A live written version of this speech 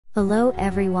Hello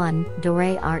everyone,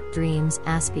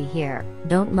 DoraeArtDreams-Aspy here.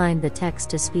 Don't mind the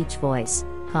text-to-speech voice,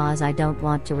 cause I don't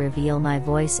want to reveal my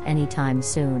voice anytime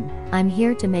soon. I'm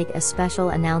here to make a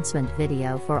special announcement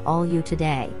video for all you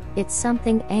today. It's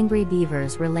something Angry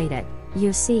Beavers related.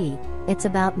 You see, it's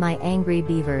about my Angry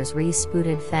Beavers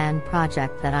ReSpooted fan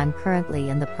project that I'm currently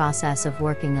in the process of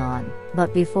working on.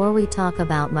 But before we talk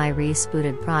about my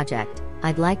ReSpooted project,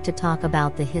 I'd like to talk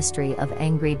about the history of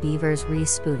Angry Beavers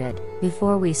ReSpooted.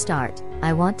 Before we start,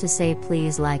 I want to say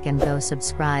please like and go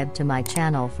subscribe to my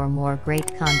channel for more great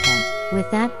content. With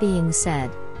that being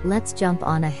said, let's jump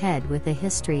on ahead with the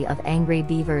history of Angry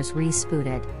Beavers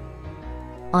ReSpooted.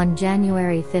 On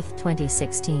January 5,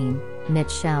 2016, Mitch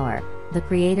Schauer, the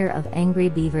creator of Angry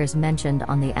Beavers, mentioned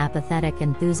on the Apathetic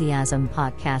Enthusiasm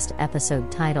podcast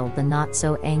episode titled The Not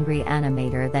So Angry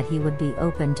Animator that he would be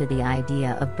open to the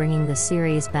idea of bringing the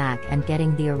series back and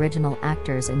getting the original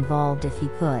actors involved if he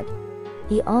could.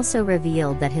 He also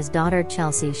revealed that his daughter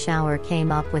Chelsea Schauer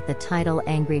came up with the title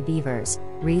Angry Beavers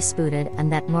ReSpooted,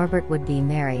 and that Norbert would be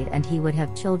married and he would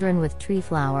have children with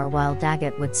Treeflower while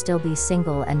Daggett would still be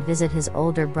single and visit his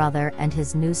older brother and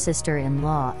his new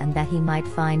sister-in-law, and that he might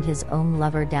find his own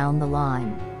lover down the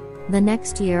line. The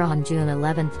next year, on June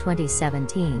 11,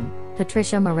 2017,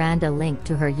 Patricia Miranda, link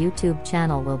to her YouTube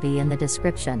channel will be in the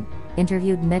description,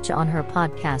 interviewed Mitch on her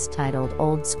podcast titled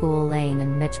Old School Lane,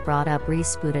 and Mitch brought up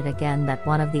ReSpooted again, that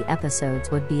one of the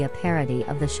episodes would be a parody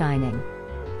of The Shining.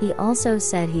 He also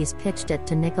said he's pitched it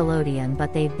to Nickelodeon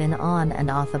but they've been on and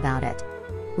off about it.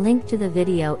 Link to the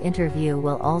video interview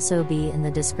will also be in the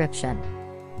description.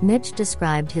 Mitch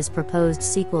described his proposed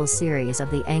sequel series of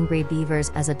the Angry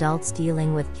Beavers as adults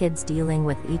dealing with kids dealing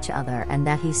with each other, and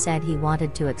that he said he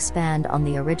wanted to expand on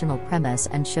the original premise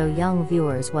and show young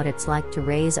viewers what it's like to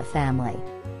raise a family.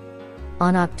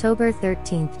 On October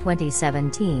 13,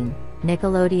 2017,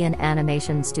 Nickelodeon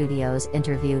Animation Studios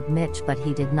interviewed Mitch, but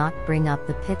he did not bring up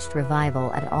the pitched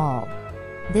revival at all.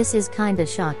 This is kinda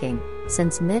shocking,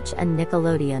 since Mitch and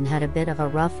Nickelodeon had a bit of a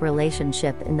rough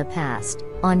relationship in the past.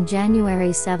 On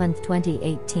January 7,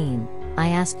 2018, I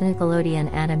asked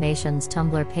Nickelodeon Animation's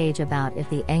Tumblr page about if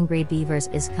the Angry Beavers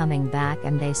is coming back,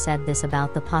 and they said this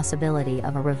about the possibility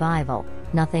of a revival: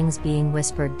 "Nothing's being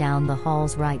whispered down the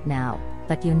halls right now,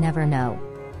 but you never know."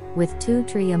 With 2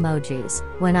 tree emojis.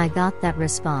 When I got that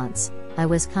response, I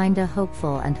was kinda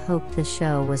hopeful and hoped the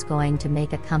show was going to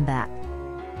make a comeback.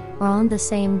 Around the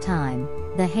same time,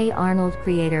 the Hey Arnold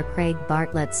creator Craig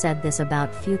Bartlett said this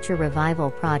about future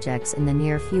revival projects in the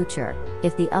near future: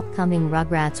 if the upcoming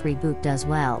Rugrats reboot does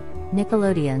well,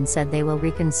 Nickelodeon said they will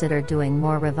reconsider doing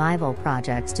more revival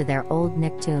projects to their old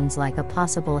Nicktoons, like a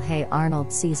possible Hey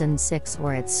Arnold Season 6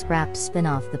 or its scrapped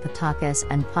spin-off The Pawtuckets,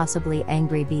 and possibly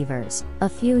Angry Beavers. A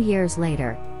few years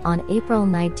later, on April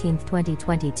 19,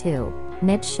 2022,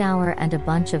 Mitch Schauer and a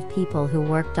bunch of people who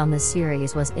worked on the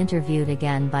series was interviewed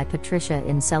again by Patricia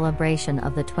in celebration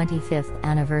of the 25th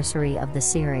anniversary of the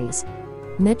series.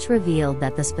 Mitch revealed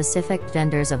that the specific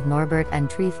genders of Norbert and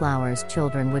Treeflower's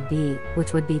children would be,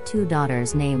 which would be 2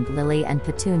 daughters named Lily and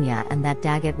Petunia, and that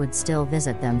Daggett would still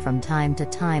visit them from time to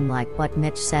time, like what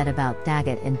Mitch said about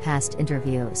Daggett in past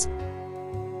interviews.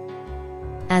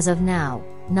 As of now,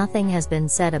 nothing has been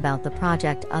said about the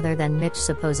project other than Mitch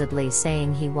supposedly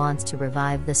saying he wants to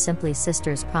revive the Simply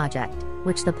Sisters project,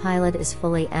 which the pilot is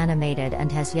fully animated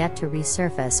and has yet to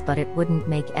resurface, but it wouldn't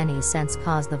make any sense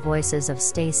cause the voices of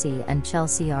Stacy and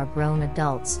Chelsea are grown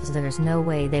adults, so there's no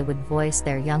way they would voice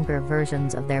their younger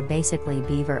versions of their basically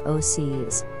Beaver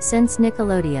OCs. Since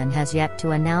Nickelodeon has yet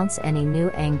to announce any new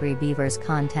Angry Beavers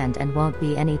content and won't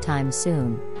be anytime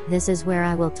soon, this is where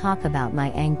I will talk about my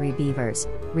Angry Beavers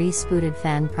ReSpooted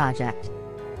fan project.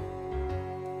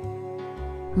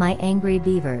 My Angry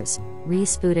Beavers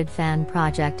ReSpooted fan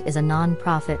project is a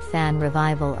non-profit fan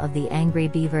revival of the Angry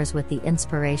Beavers with the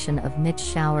inspiration of Mitch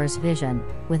Schauer's vision,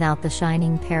 without the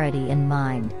Shining parody in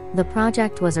mind. The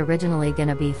project was originally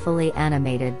gonna be fully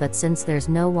animated, but since there's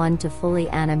no one to fully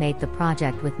animate the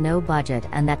project with no budget,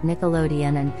 and that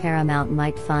Nickelodeon and Paramount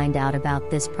might find out about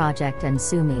this project and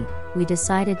sue me, we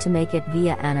decided to make it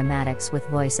via animatics with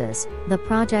voices. The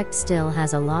project still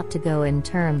has a lot to go in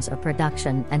terms of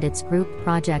production, and its group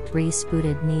Project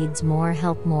ReSpooted needs more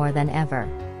help more than ever.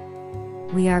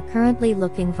 We are currently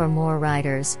looking for more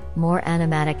writers, more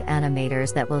animatic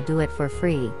animators that will do it for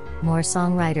free, more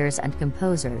songwriters and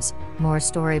composers, more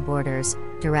storyboarders,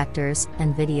 directors,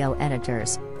 and video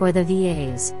editors. For the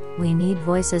VAs, we need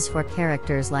voices for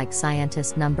characters like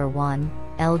Scientist Number 1,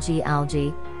 LG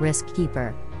Algae, Risk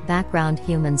Keeper, background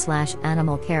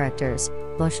human/animal characters,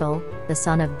 Bushel, the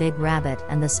son of Big Rabbit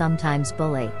and the sometimes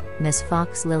bully, Miss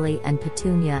Fox, Lily and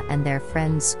Petunia and their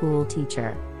friend's school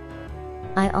teacher.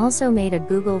 I also made a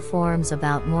Google Forms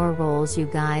about more roles you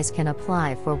guys can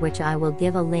apply for, which I will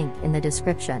give a link in the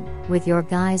description. With your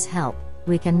guys' help,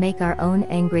 we can make our own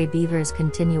Angry Beavers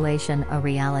continuation a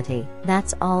reality.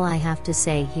 That's all I have to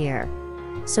say here.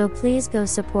 So please go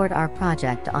support our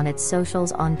project on its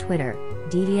socials on Twitter,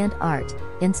 DeviantArt,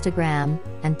 Instagram,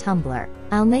 and Tumblr.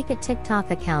 I'll make a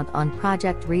TikTok account on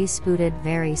ProjectReSpooted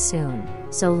very soon.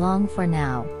 So long for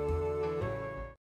now.